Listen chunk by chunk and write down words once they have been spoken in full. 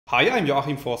Hi, I'm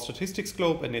Joachim for Statistics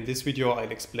Globe, and in this video I'll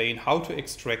explain how to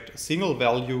extract a single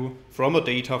value from a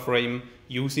data frame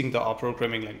using the R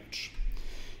programming language.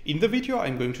 In the video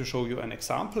I'm going to show you an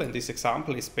example, and this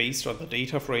example is based on the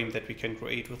data frame that we can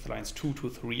create with lines 2 to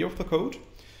 3 of the code.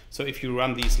 So if you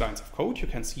run these lines of code, you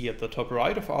can see at the top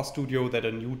right of RStudio that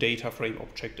a new data frame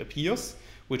object appears,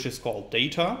 which is called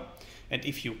data. And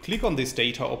if you click on this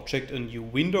data object, a new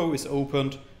window is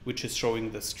opened, which is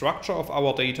showing the structure of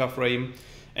our data frame.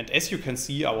 And as you can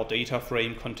see, our data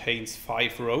frame contains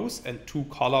 5 rows and 2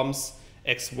 columns,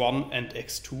 x1 and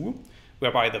x2,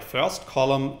 whereby the first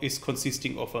column is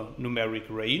consisting of a numeric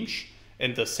range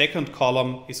and the second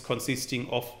column is consisting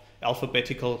of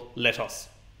alphabetical letters.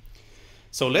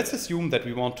 So let's assume that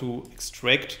we want to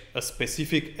extract a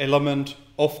specific element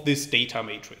of this data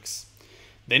matrix.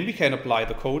 Then we can apply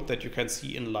the code that you can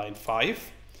see in line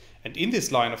 5. And in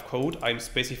this line of code, I'm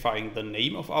specifying the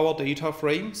name of our data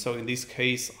frame. So in this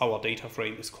case, our data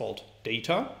frame is called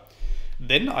data.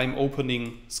 Then I'm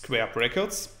opening square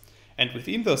brackets. And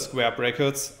within the square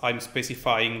brackets, I'm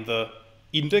specifying the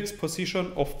index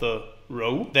position of the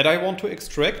row that I want to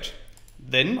extract.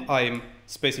 Then I'm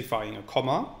specifying a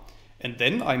comma. And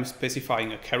then I'm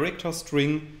specifying a character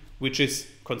string, which is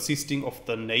consisting of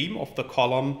the name of the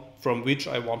column from which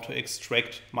I want to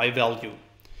extract my value.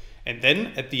 And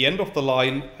then at the end of the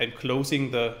line, I'm closing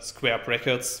the square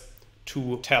brackets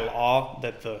to tell R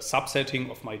that the subsetting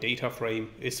of my data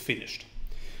frame is finished.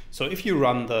 So if you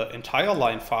run the entire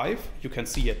line 5, you can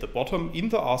see at the bottom in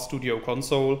the RStudio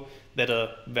console that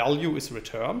a value is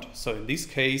returned. So in this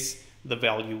case, the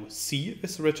value C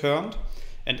is returned.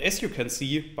 And as you can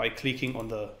see by clicking on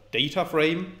the data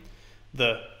frame,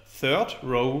 the third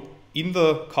row in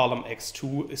the column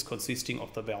x2 is consisting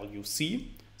of the value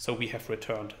C. So we have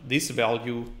returned this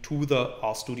value to the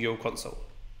RStudio console.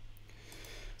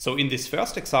 So in this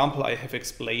first example, I have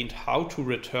explained how to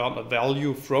return a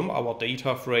value from our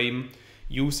data frame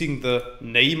using the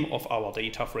name of our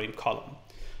data frame column.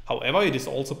 However, it is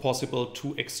also possible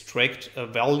to extract a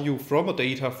value from a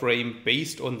data frame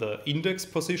based on the index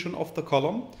position of the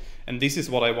column. And this is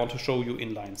what I want to show you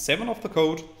in line 7 of the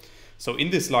code. So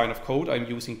in this line of code, I'm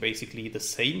using basically the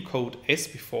same code as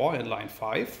before in line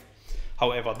 5.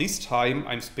 However, this time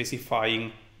I'm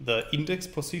specifying the index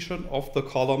position of the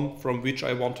column from which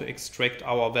I want to extract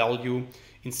our value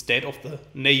instead of the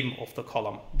name of the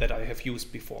column that I have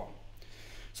used before.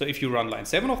 So if you run line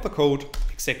 7 of the code,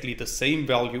 exactly the same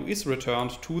value is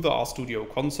returned to the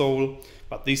RStudio console,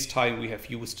 but this time we have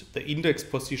used the index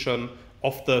position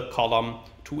of the column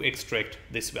to extract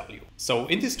this value. So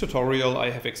in this tutorial, I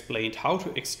have explained how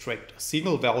to extract a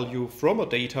single value from a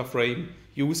data frame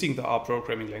using the R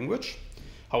programming language.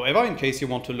 However, in case you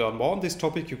want to learn more on this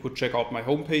topic, you could check out my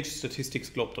homepage,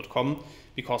 statisticsglobe.com,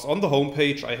 because on the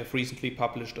homepage I have recently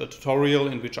published a tutorial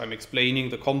in which I'm explaining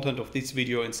the content of this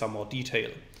video in some more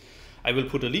detail. I will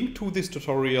put a link to this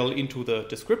tutorial into the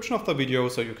description of the video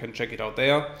so you can check it out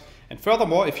there. And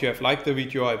furthermore, if you have liked the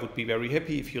video, I would be very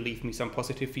happy if you leave me some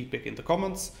positive feedback in the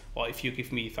comments, or if you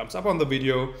give me a thumbs up on the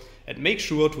video, and make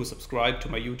sure to subscribe to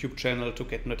my YouTube channel to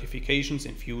get notifications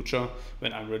in future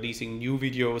when I'm releasing new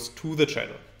videos to the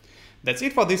channel. That's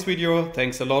it for this video.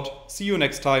 Thanks a lot. See you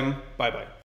next time. Bye bye.